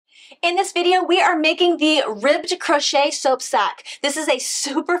In this video, we are making the ribbed crochet soap sack. This is a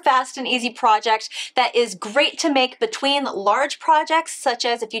super fast and easy project that is great to make between large projects, such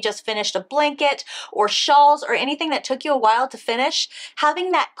as if you just finished a blanket or shawls or anything that took you a while to finish.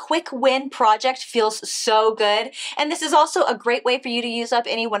 Having that quick win project feels so good. And this is also a great way for you to use up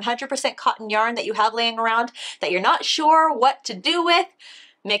any 100% cotton yarn that you have laying around that you're not sure what to do with.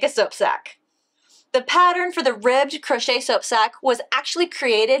 Make a soap sack. The pattern for the ribbed crochet soap sack was actually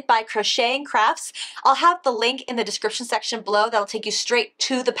created by Crocheting Crafts. I'll have the link in the description section below that'll take you straight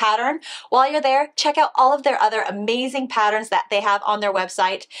to the pattern. While you're there, check out all of their other amazing patterns that they have on their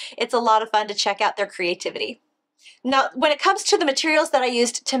website. It's a lot of fun to check out their creativity. Now, when it comes to the materials that I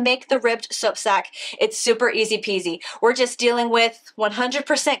used to make the ribbed soap sack, it's super easy peasy. We're just dealing with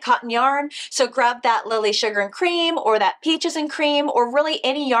 100% cotton yarn, so grab that Lily Sugar and Cream or that Peaches and Cream or really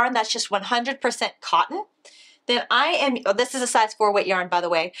any yarn that's just 100% cotton. Then this is a size 4 weight yarn, by the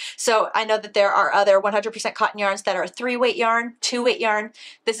way, so I know that there are other 100% cotton yarns that are a 3 weight yarn, 2 weight yarn.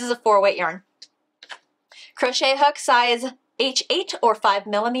 This is a 4 weight yarn. Crochet hook size H8 or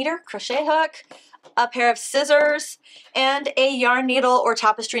 5mm crochet hook, a pair of scissors, and a yarn needle or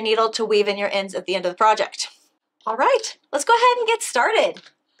tapestry needle to weave in your ends at the end of the project. All right, let's go ahead and get started.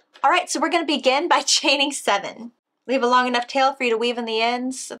 All right, so we're going to begin by chaining 7. Leave a long enough tail for you to weave in the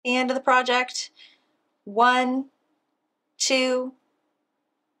ends at the end of the project. 1, 2,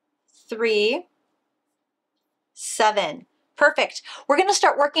 3, 7. Perfect. We're going to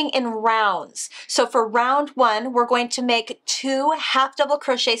start working in rounds. So for round 1, we're going to make 2 half double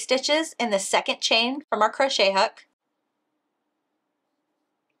crochet stitches in the second chain from our crochet hook.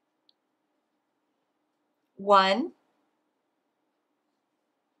 1,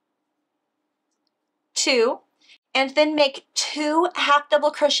 2, and then make 2 half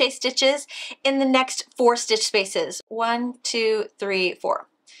double crochet stitches in the next 4 stitch spaces. 1, 2, 3, 4.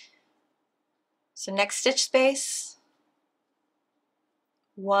 So next stitch space.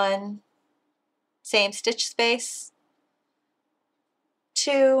 1, same stitch space,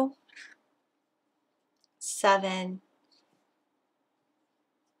 2, 7,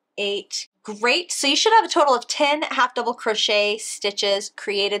 8. Great. So you should have a total of 10 half double crochet stitches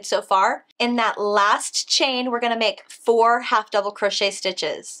created so far. In that last chain, we're going to make 4 half double crochet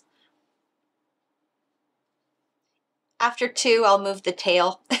stitches. After 2, I'll move the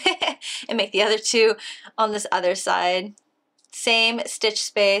tail and make the other 2 on this other side. Same stitch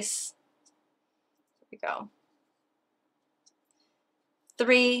space. Here we go.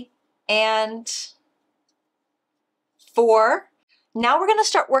 3 and 4. Now we're going to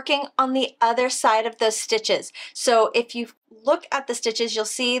start working on the other side of those stitches. So if you look at the stitches, you'll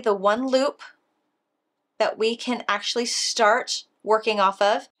see the one loop that we can actually start working off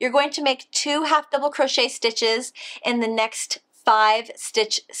of. You're going to make 2 half double crochet stitches in the next 5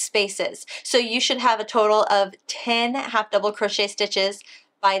 stitch spaces. So you should have a total of 10 half double crochet stitches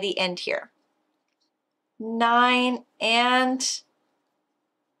by the end here. 9 and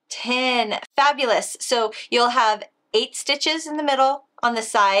 10. Fabulous. So you'll have 8 stitches in the middle on the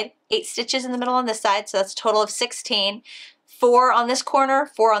side, 8 stitches in the middle on this side, so that's a total of 16. 4 on this corner,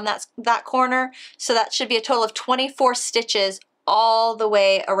 4 on that corner, so that should be a total of 24 stitches all the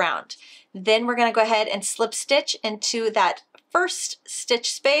way around. Then we're going to go ahead and slip stitch into that first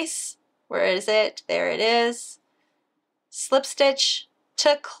stitch space. Where is it? There it is. Slip stitch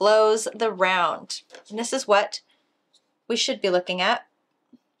to close the round. And this is what we should be looking at.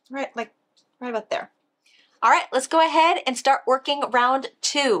 Right about there. All right, let's go ahead and start working round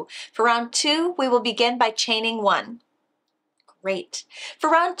 2. For round 2, we will begin by chaining 1. Great. For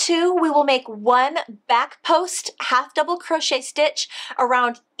round 2, we will make 1 back post half double crochet stitch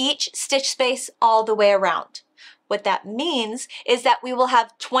around each stitch space all the way around. What that means is that we will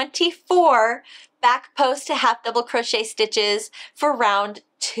have 24 back post to half double crochet stitches for round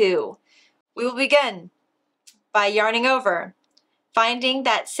 2. We will begin by yarning over, finding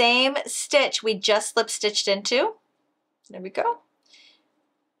that same stitch we just slip stitched into. There we go.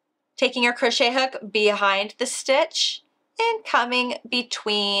 Taking our crochet hook behind the stitch and coming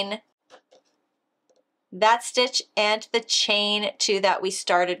between that stitch and the chain 2 that we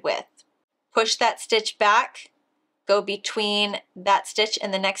started with. Push that stitch back. Go between that stitch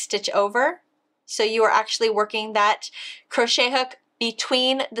and the next stitch over. So you are actually working that crochet hook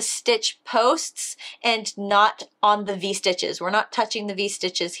between the stitch posts and not on the V-stitches. We're not touching the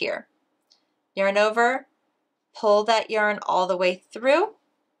V-stitches here. Yarn over, pull that yarn all the way through.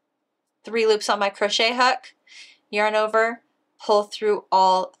 3 loops on my crochet hook. Yarn over, pull through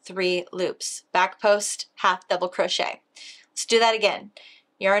all 3 loops. Back post, half double crochet. Let's do that again.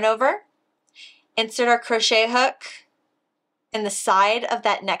 Yarn over, insert our crochet hook, in the side of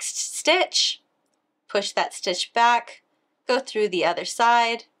that next stitch, push that stitch back, go through the other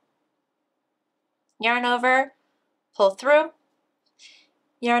side, yarn over, pull through,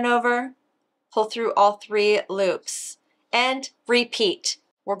 yarn over, pull through all 3 loops, and repeat.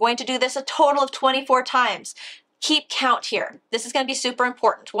 We're going to do this a total of 24 times. Keep count here. This is going to be super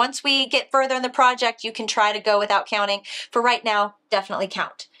important. Once we get further in the project, you can try to go without counting. For right now, definitely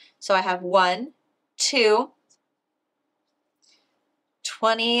count. So I have 1, 2,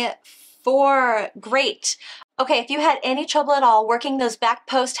 24. Great. Okay, if you had any trouble at all working those back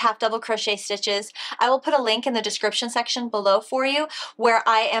post half double crochet stitches, I will put a link in the description section below for you where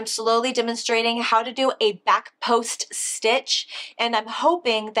I am slowly demonstrating how to do a back post stitch, and I'm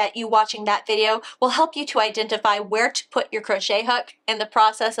hoping that you watching that video will help you to identify where to put your crochet hook in the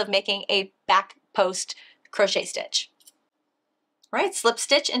process of making a back post crochet stitch. All right, slip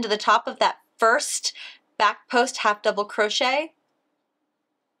stitch into the top of that first back post half double crochet,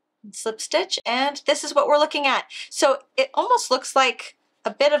 slip stitch, and this is what we're looking at. So it almost looks like a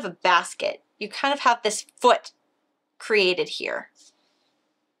bit of a basket. You kind of have this foot created here.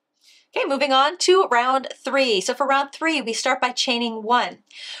 Okay, moving on to round 3. So for round 3, we start by chaining 1.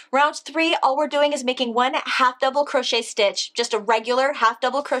 Round 3, all we're doing is making 1 half double crochet stitch, just a regular half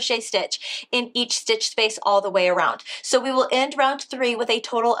double crochet stitch in each stitch space all the way around. So we will end round 3 with a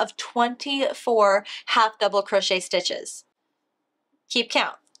total of 24 half double crochet stitches. Keep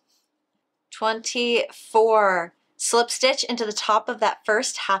count. 24. Slip stitch into the top of that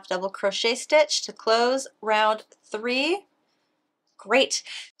first half double crochet stitch to close round 3. Great.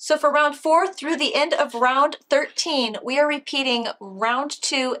 So for round 4 through the end of round 13, we are repeating round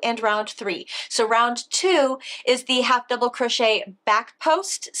 2 and round 3. So round 2 is the half double crochet back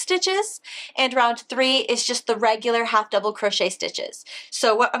post stitches, and round 3 is just the regular half double crochet stitches.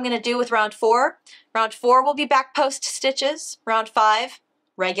 So what I'm going to do with round 4 will be back post stitches, round 5,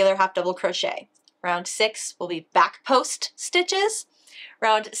 regular half double crochet. Round 6 will be back post stitches.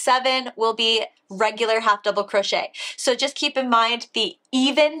 Round 7 will be regular half double crochet. So just keep in mind the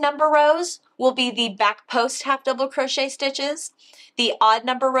even number rows will be the back post half double crochet stitches. The odd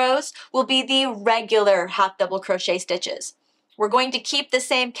number rows will be the regular half double crochet stitches. We're going to keep the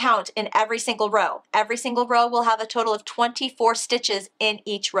same count in every single row. Every single row will have a total of 24 stitches in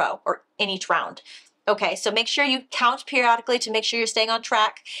each row or in each round. Okay, so make sure you count periodically to make sure you're staying on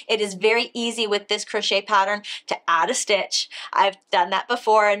track. It is very easy with this crochet pattern to add a stitch. I've done that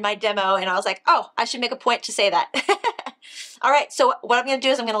before in my demo and I was like, oh, I should make a point to say that. All right, so what I'm going to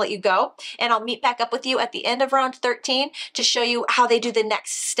do is I'm going to let you go and I'll meet back up with you at the end of round 13 to show you how they do the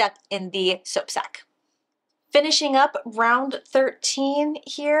next step in the soap sack. Finishing up round 13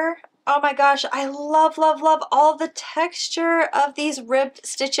 here. Oh my gosh, I love, love, love all the texture of these ribbed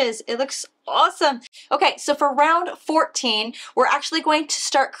stitches. It looks awesome. Okay, so for round 14, we're actually going to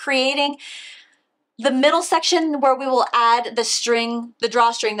start creating the middle section where we will add the string, the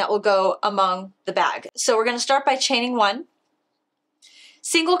drawstring that will go among the bag. So we're going to start by chaining 1,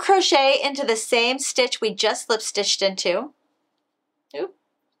 single crochet into the same stitch we just slip stitched into. Oop.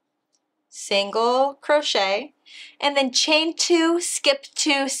 Single crochet, and then chain 2, skip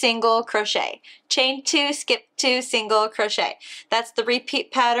 2, single crochet. Chain 2, skip 2, single crochet. That's the repeat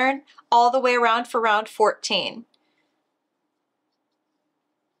pattern all the way around for round 14.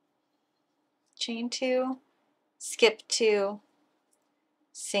 Chain 2, skip 2,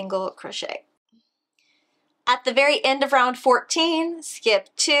 single crochet. At the very end of round 14, skip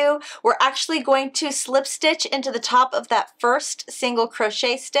 2, we're actually going to slip stitch into the top of that first single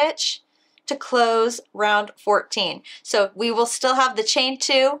crochet stitch to close round 14. So we will still have the chain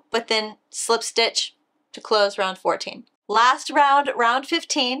 2, but then slip stitch to close round 14. Last round, round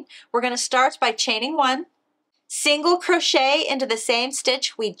 15, we're going to start by chaining 1, single crochet into the same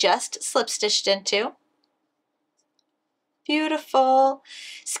stitch we just slip stitched into. Beautiful.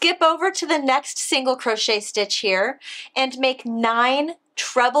 Skip over to the next single crochet stitch here and make 9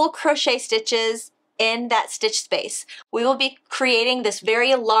 treble crochet stitches in that stitch space. We will be creating this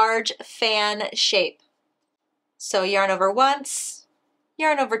very large fan shape. So yarn over once,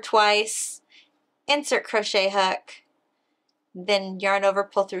 yarn over twice, insert crochet hook, then yarn over,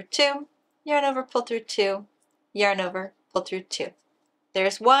 pull through 2, yarn over, pull through 2, yarn over, pull through 2.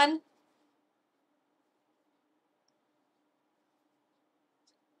 There's 1,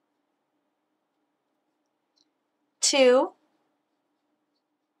 2,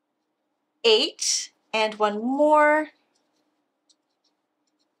 8, and 1 more,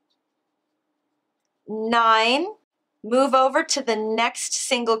 9, move over to the next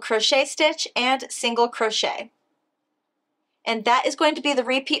single crochet stitch and single crochet. And that is going to be the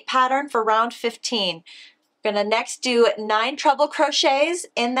repeat pattern for round 15. We're gonna next do 9 treble crochets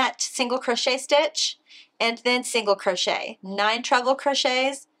in that single crochet stitch, and then single crochet. 9 treble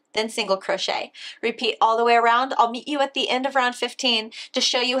crochets, then single crochet. Repeat all the way around. I'll meet you at the end of round 15 to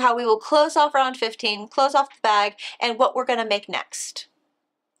show you how we will close off round 15, close off the bag, and what we're gonna make next.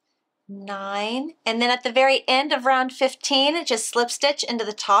 9, and then at the very end of round 15, just slip stitch into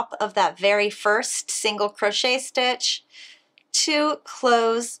the top of that very first single crochet stitch to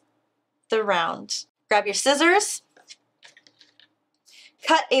close the round. Grab your scissors,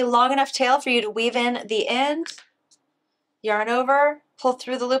 cut a long enough tail for you to weave in the end, yarn over, pull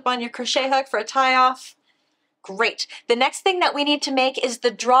through the loop on your crochet hook for a tie off. Great. The next thing that we need to make is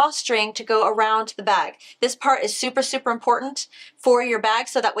the drawstring to go around the bag. This part is super, super important for your bag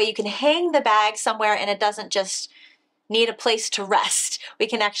so that way you can hang the bag somewhere and it doesn't just need a place to rest. We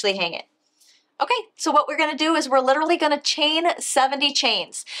can actually hang it. Okay, so what we're gonna do is we're literally gonna chain 70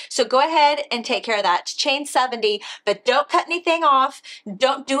 chains. So go ahead and take care of that. Chain 70, but don't cut anything off.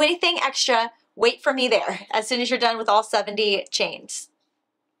 Don't do anything extra. Wait for me there as soon as you're done with all 70 chains.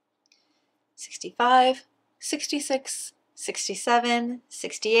 65, 66, 67,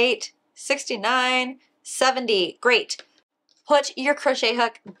 68, 69, 70. Great. Put your crochet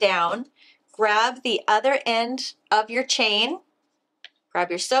hook down, grab the other end of your chain, grab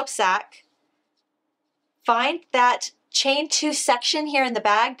your soap sack, find that chain 2 section here in the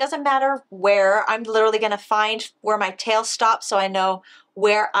bag. Doesn't matter where. I'm literally going to find where my tail stops so I know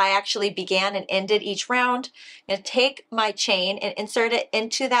where I actually began and ended each round. I'm going to take my chain and insert it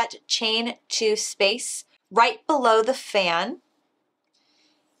into that chain 2 space right below the fan.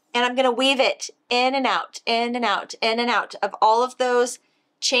 And I'm going to weave it in and out, in and out, in and out of all of those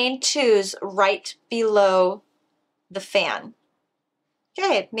chain 2s right below the fan.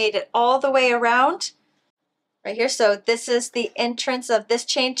 Okay, I've made it all the way around. Right here, so this is the entrance of this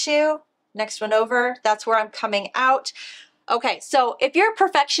chain 2. Next one over, that's where I'm coming out. Okay, so if you're a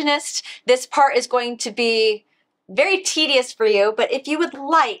perfectionist, this part is going to be very tedious for you, but if you would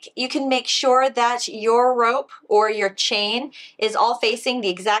like, you can make sure that your rope or your chain is all facing the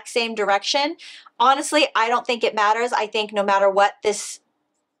exact same direction. Honestly, I don't think it matters. I think no matter what, this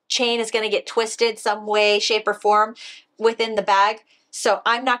chain is going to get twisted some way, shape, or form within the bag. So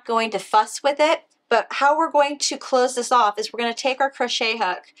I'm not going to fuss with it, but how we're going to close this off is we're going to take our crochet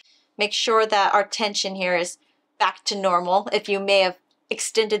hook, make sure that our tension here is back to normal if you may have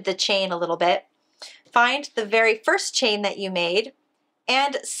extended the chain a little bit. Find the very first chain that you made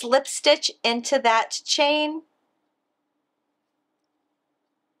and slip stitch into that chain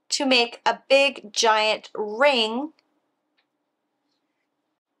to make a big giant ring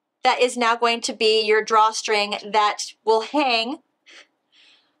that is now going to be your drawstring that will hang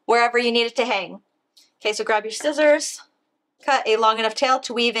wherever you need it to hang. Okay, so grab your scissors, cut a long enough tail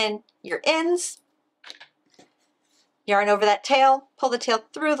to weave in your ends, yarn over that tail, pull the tail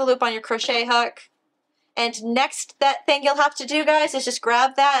through the loop on your crochet hook. And next, that thing you'll have to do, guys, is just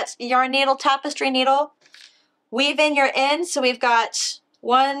grab that yarn needle, tapestry needle, weave in your ends. So we've got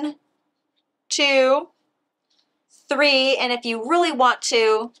 1, 2, 3, and if you really want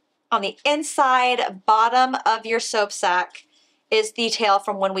to, on the inside bottom of your soap sack is the tail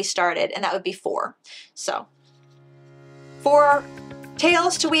from when we started, and that would be 4. So 4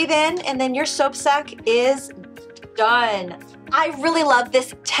 tails to weave in, and then your soap sack is done. I really love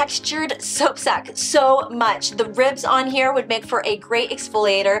this textured soap sack so much. The ribs on here would make for a great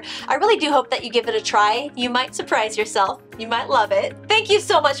exfoliator. I really do hope that you give it a try. You might surprise yourself. You might love it. Thank you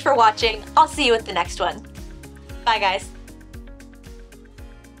so much for watching. I'll see you at the next one. Bye, guys.